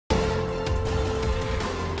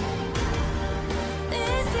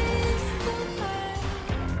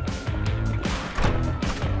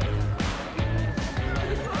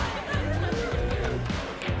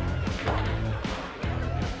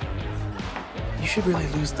You should really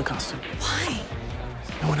lose the costume. Why?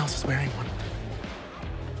 No one else is wearing one.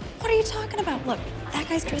 What are you talking about? Look, that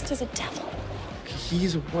guy's dressed as a devil.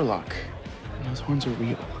 He's a warlock, and those horns are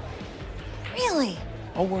real. Really?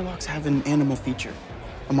 All warlocks have an animal feature,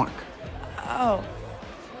 a mark. Oh.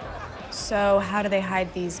 So how do they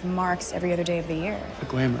hide these marks every other day of the year? The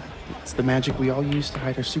glamour. It's the magic we all use to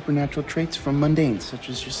hide our supernatural traits from mundanes, such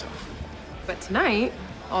as yourself. But tonight,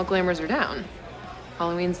 all glamours are down.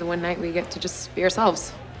 Halloween's the one night we get to just be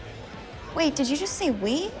ourselves. Wait, did you just say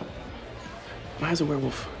we? Maya's a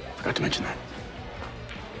werewolf. Forgot to mention that.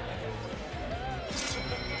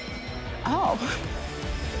 Oh.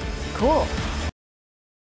 Cool.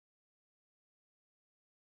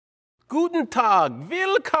 Guten Tag,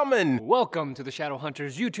 willkommen! Welcome to the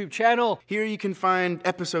Shadowhunters YouTube channel. Here you can find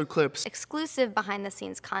episode clips, exclusive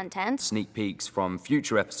behind-the-scenes content, sneak peeks from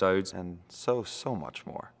future episodes, and so much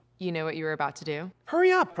more. You know what you were about to do?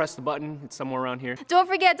 Hurry up, press the button, it's somewhere around here. Don't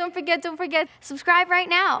forget, subscribe right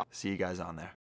now. See you guys on there.